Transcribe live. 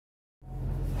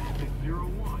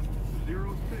Hi,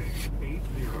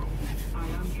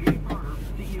 I'm Jay Carter,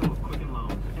 CEO of Quicken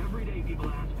Loans. Every day people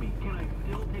ask me, can I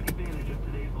still take advantage of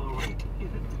today's low rate? Is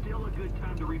it still a good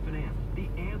time to refinance? The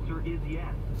answer is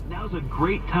yes. Now's a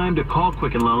great time to call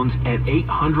Quicken Loans at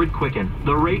 800-QUICKEN.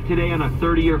 The rate today on a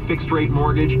 30-year fixed-rate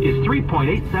mortgage is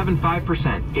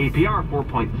 3.875%. APR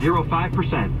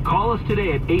 4.05%. Call us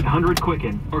today at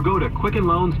 800-QUICKEN or go to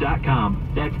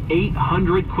QuickenLoans.com. That's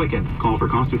 800-QUICKEN. Call for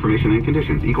cost information and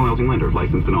conditions. Equal housing lender.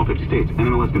 Licensed in all 50 states.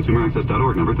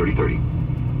 NMLSConsumerAccess.org, number 3030.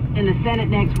 In the Senate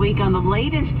next week on the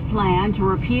latest plan to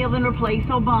repeal and replace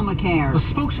Obamacare.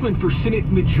 A spokesman for Senate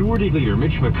Majority Leader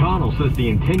Mitch McConnell says the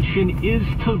intention is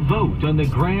to vote on the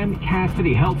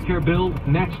Graham-Cassidy health care bill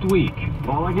next week.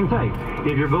 All I can say,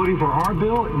 if you're voting for our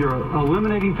bill, you're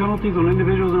eliminating penalties on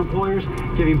individuals and employers,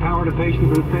 giving power to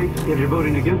patients and states. If you're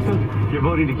voting against us, you're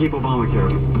voting to keep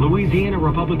Obamacare. Louisiana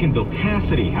Republican Bill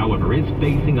Cassidy, however, is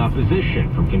facing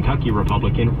opposition from Kentucky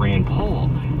Republican Rand Paul.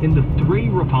 And the three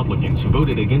Republicans who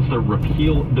voted against the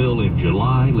repeal bill in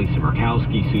July, Lisa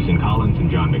Murkowski, Susan Collins, and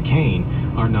John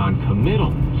McCain, are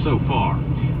non-committal so far.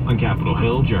 On Capitol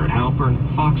Hill, Jared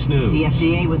Halpern, Fox News. The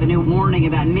FDA with a new warning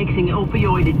about mixing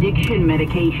opioid addiction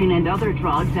medication and other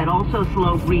drugs that also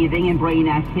slow breathing and brain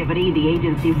activity. The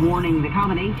agency warning the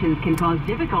combinations can cause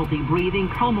difficulty breathing,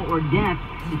 coma, or death,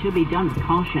 and should be done with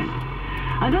caution.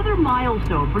 Another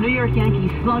milestone for New York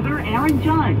Yankees slugger Aaron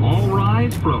Judge. All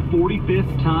rise for a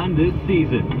 45th time this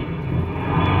season.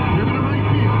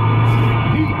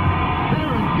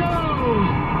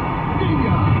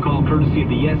 Call courtesy of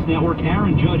the Yes Network.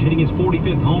 Aaron Judge hitting his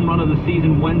 45th home run of the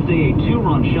season Wednesday, a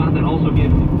two-run shot that also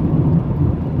gives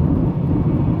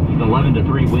the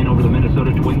 11-3 win over the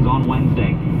Minnesota Twins on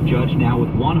Wednesday. Judge now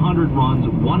with 100 runs,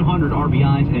 100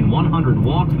 RBIs, and 100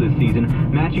 walks this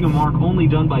season, matching a mark only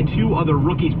done by two other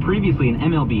rookies previously in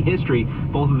MLB history,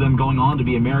 both of them going on to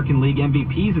be American League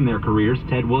MVPs in their careers,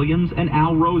 Ted Williams and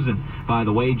Al Rosen. By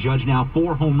the way, Judge now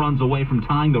 4 home runs away from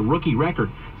tying the rookie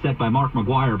record set by Mark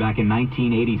McGwire back in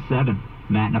 1987.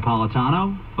 Matt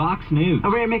Napolitano, Fox News. A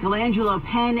rare Michelangelo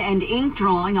pen and ink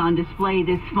drawing on display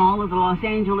this fall at the Los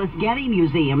Angeles Getty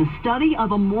Museum. Study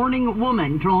of a Mourning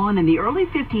Woman drawn in the early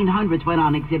 1500s went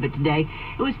on exhibit today.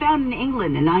 It was found in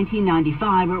England in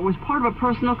 1995, where it was part of a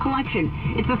personal collection.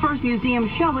 It's the first museum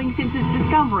showing since its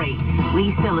discovery.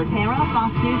 Lisa Latera,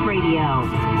 Fox News Radio.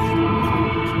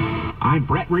 I'm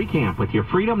Brett Recamp with your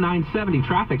Freedom 970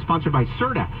 traffic, sponsored by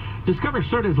Serta. Discover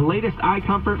Serta's latest eye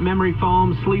comfort memory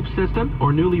foam sleep system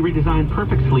or newly redesigned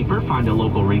Perfect Sleeper. Find a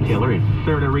local retailer at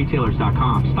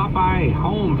CertaRetailers.com. Stop by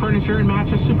Home Furniture and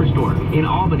Mattress Superstore in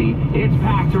Albany. It's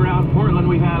packed around Portland.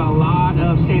 We've had a lot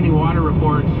of standing water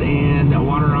reports and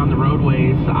water on the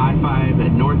roadways.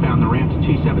 I-5 northbound, the ramp to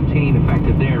 217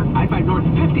 affected there. I-5 north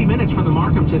 50 minutes from the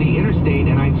Markham to the interstate,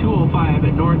 and I-205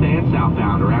 at north and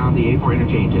southbound around the A4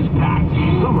 interchange is packed.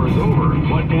 Summer's over,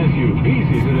 but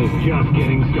SUV season is just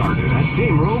getting started at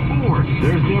Damero Ford.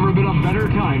 There's never been a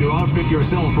better time to outfit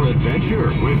yourself for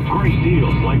adventure with great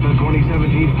deals like the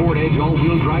 2017 Ford Edge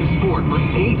all-wheel drive Sport for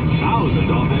 $8,000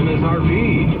 off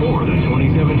MSRP, or the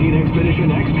 2017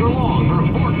 Expedition Extra Long for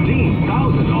 $14,000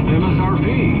 off MSRP.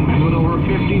 And with over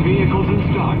 50 vehicles in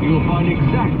stock, you'll find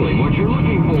exactly what you're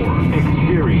looking for.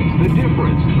 Experience the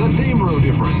difference, the Damero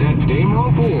difference at Damero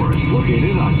Ford,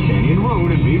 located on Canyon Road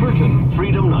in Beaverton.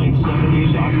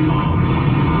 Freedom970.com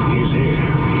is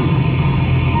here.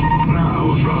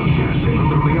 Now broadcasting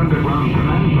from the underground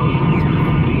command post,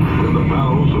 deep in the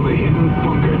bowels of a hidden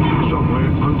bunker,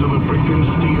 somewhere under the freaking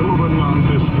steel of a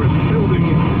nondescript building,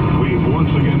 we've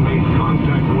once again made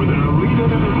contact with our leader,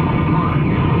 Mark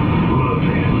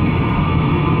Levin.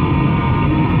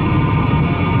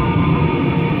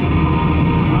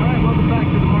 All right, welcome back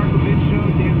to the Mark Levin Show.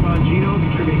 Dan Bongino,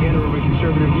 contributing editor of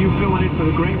Conservative View, filling in for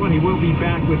the great one. He will be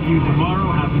back with you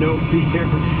tomorrow. Have no fear.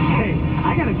 Hey,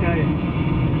 I got to tell you,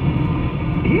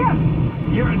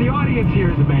 the audience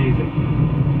here is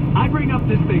amazing. I bring up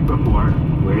this thing before.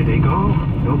 Where did they go?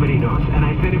 Nobody knows. And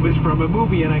I said it was from a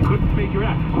movie, and I couldn't figure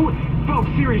out. Folks,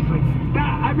 seriously.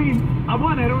 I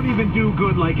don't even do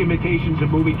good, imitations of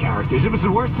movie characters. It was the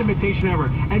worst imitation ever.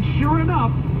 And sure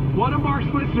enough, one of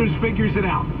Mark's listeners figures it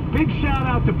out. Big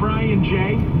shout-out to Brian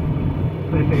J.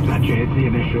 His name's not J, it's the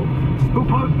initial. Who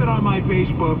posted on my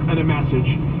Facebook a message.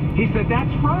 He said,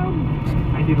 that's from...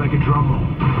 I did like a drum roll.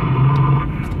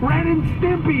 Ren and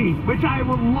Stimpy, which I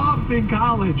loved in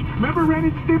college. Remember Ren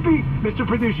and Stimpy? Mr.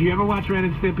 Producer, you ever watch Ren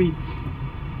and Stimpy?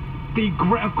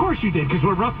 Of course you did, because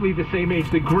we're roughly the same age.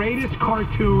 The greatest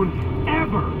cartoon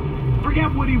ever.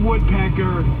 Forget Woody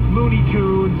Woodpecker, Looney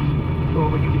Tunes. Oh,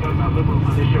 we could be talking about liberals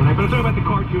on this show tonight, but I'm talking about the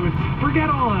cartoons. Forget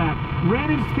all of that. Ren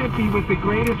and Stimpy was the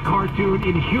greatest cartoon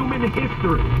in human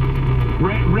history.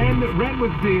 Ren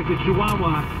was the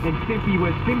Chihuahua, and Stimpy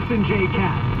was Simpson J.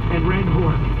 Cat, and Ren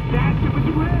Horse. It was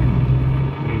Ren.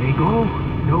 There they go.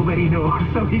 Nobody knows.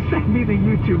 So he sent me the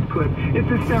YouTube clip. It's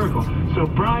hysterical. So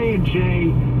Brian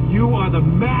J., you are the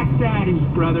Mac Daddy,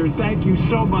 brother. Thank you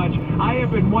so much. I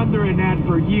have been wondering that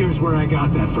for years where I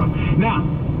got that from. Now,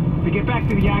 to get back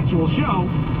to the actual show,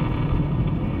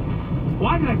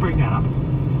 why did I bring that up?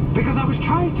 Because I was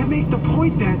trying to make the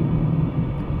point that,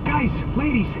 guys,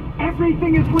 ladies,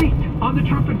 everything is leaked on the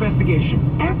Trump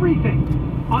investigation. Everything.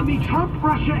 On the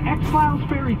Trump-Russia X-Files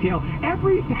fairy tale,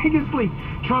 everything is leaked.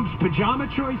 Trump's pajama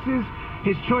choices,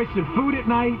 his choice of food at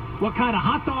night, what kind of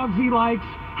hot dogs he likes,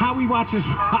 how he watches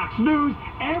Fox News,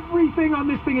 everything on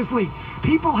this thing is leaked.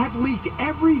 People have leaked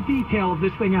every detail of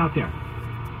this thing out there.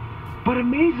 But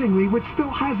amazingly, what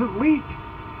still hasn't leaked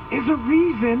is a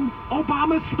reason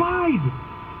Obama spied.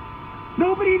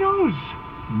 Nobody knows.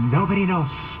 Nobody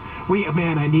knows.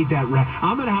 Man, I need that Ren.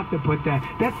 I'm going to have to put that.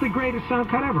 That's the greatest sound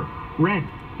cut ever. Ren,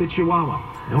 the Chihuahua.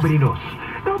 Nobody knows.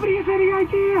 Nobody has any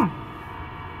idea.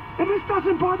 And this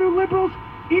doesn't bother liberals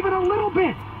even a little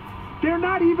bit. They're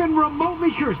not even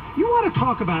remotely curious. You want to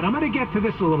talk about it? I'm going to get to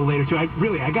this a little later, too. I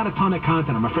got a ton of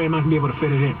content. I'm afraid I'm not going to be able to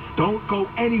fit it in. Don't go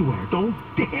anywhere. Don't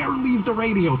dare leave the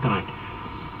radio tonight.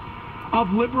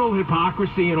 Of liberal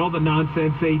hypocrisy and all the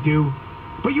nonsense they do.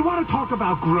 But you want to talk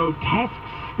about grotesque,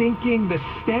 stinking, the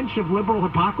stench of liberal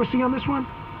hypocrisy on this one?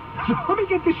 So let me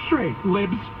get this straight,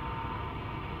 libs.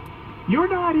 You're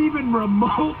not even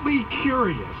remotely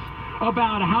curious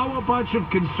about how a bunch of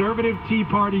conservative Tea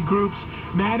Party groups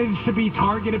managed to be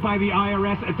targeted by the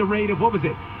IRS at the rate of,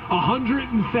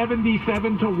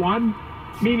 177 to 1?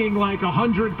 Meaning like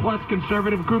 100 plus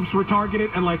conservative groups were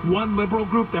targeted and like one liberal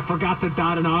group that forgot to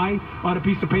dot an I on a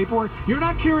piece of paperwork? You're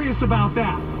not curious about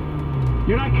that.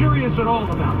 You're not curious at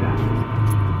all about that.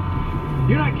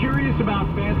 You're not curious about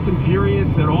Fast and Furious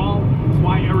at all?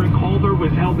 Why Eric Holder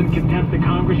was held in contempt of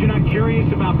Congress? You're not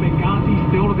curious about Benghazi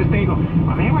still to this day? Go,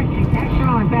 well, they were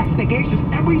congressional investigations,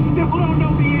 and we still don't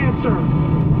know the answer.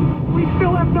 We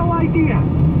still have no idea.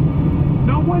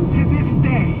 No one to this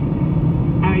day.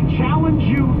 And I challenge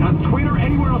you on Twitter,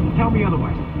 anywhere else, to tell me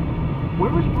otherwise.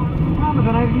 Where was Obama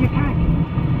the night of the attack?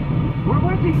 Where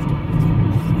was he?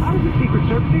 How was the Secret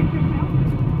Service agent?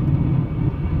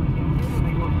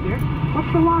 What's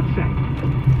the log say?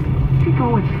 Is he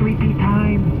going sleepy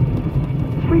time?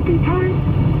 Sleepy time?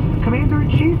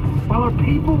 Commander-in-Chief? While our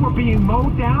people were being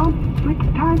mowed down?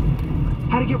 Sleepy time?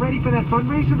 How to get ready for that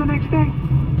fundraiser the next day?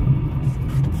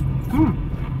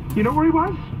 You know where he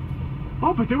was?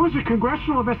 Oh, but there was a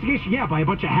congressional investigation, yeah, by a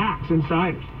bunch of hacks,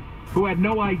 insiders, who had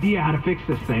no idea how to fix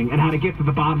this thing and how to get to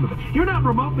the bottom of it. You're not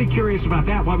remotely curious about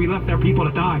that, why we left our people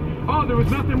to die. Oh, there was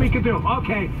nothing we could do.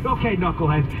 Okay,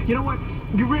 knuckleheads. You know what?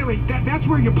 You really, that's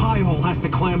where your pie hole has to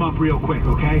clam up real quick,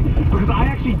 okay? Because I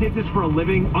actually did this for a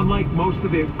living, unlike most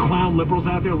of the clown liberals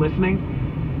out there listening.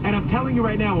 And I'm telling you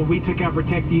right now, when we took out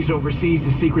protectees overseas,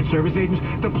 the Secret Service agents,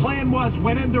 the plan was,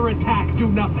 when under attack, do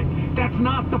nothing. That's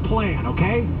not the plan,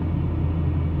 okay?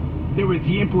 There was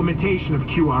the implementation of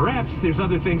QRFs. There's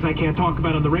other things I can't talk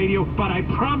about on the radio, but I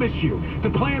promise you,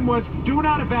 the plan was, do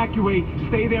not evacuate,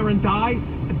 stay there and die.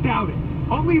 Doubt it.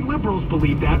 Only liberals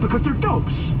believe that because they're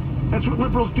dopes. That's what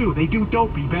liberals do. They do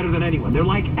dopey better than anyone. They're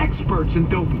like experts in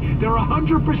dopey. They're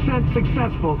 100%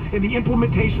 successful in the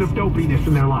implementation of dopiness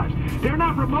in their lives. They're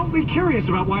not remotely curious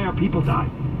about why our people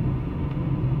died.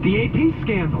 The AP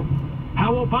scandal.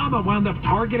 How Obama wound up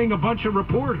targeting a bunch of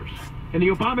reporters in the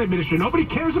Obama administration. Nobody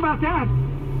cares about that.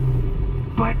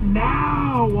 But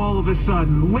now, all of a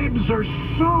sudden, libs are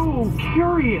so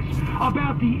curious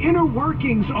about the inner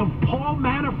workings of Paul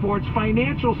Manafort's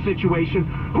financial situation,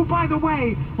 who, by the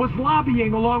way, was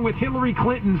lobbying along with Hillary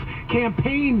Clinton's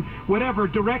campaign,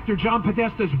 director, John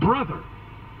Podesta's brother.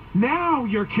 Now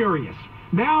you're curious.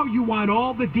 Now you want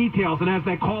all the details, and as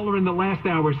that caller in the last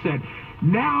hour said,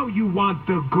 now you want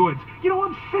the goods. You know,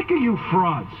 I'm sick of you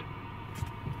frauds.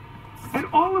 And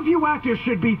all of you out there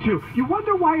should be too. You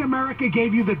wonder why America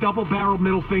gave you the double-barreled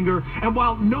middle finger? And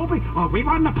while we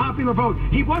won the popular vote.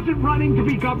 He wasn't running to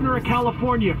be governor of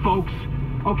California, folks.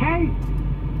 Okay?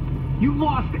 You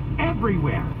lost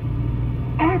everywhere.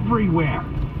 Everywhere.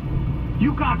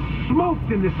 You got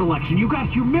smoked in this election. You got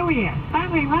humiliated.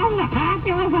 We won the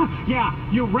popular vote. Yeah,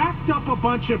 you racked up a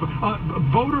bunch of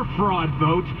voter fraud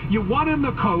votes. You won in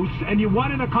the coast, and you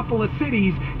won in a couple of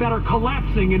cities that are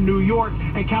collapsing in New York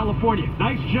and California.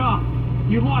 Nice job.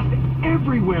 You lost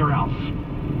everywhere else.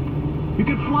 You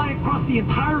could fly across the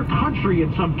entire country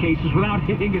in some cases without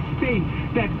hitting a state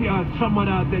that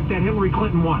that Hillary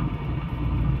Clinton won.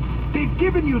 They've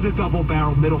given you the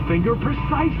double-barreled middle finger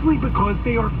precisely because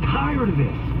they are tired of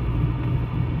this.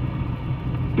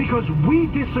 Because we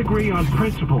disagree on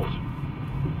principles.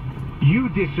 You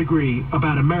disagree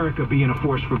about America being a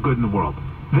force for good in the world.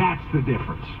 That's the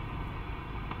difference.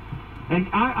 And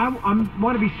I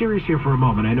want to be serious here for a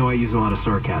moment. I know I use a lot of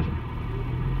sarcasm.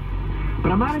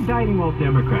 But I'm not indicting all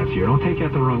Democrats here. Don't take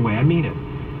that the wrong way. I mean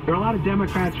it. There are a lot of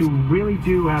Democrats who really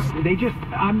do have...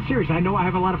 I'm serious. I know I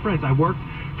have a lot of friends. I worked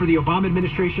for the Obama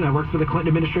administration. I worked for the Clinton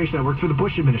administration. I worked for the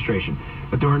Bush administration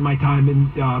during my time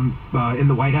in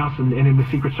the White House and in the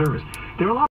Secret Service. There are a lot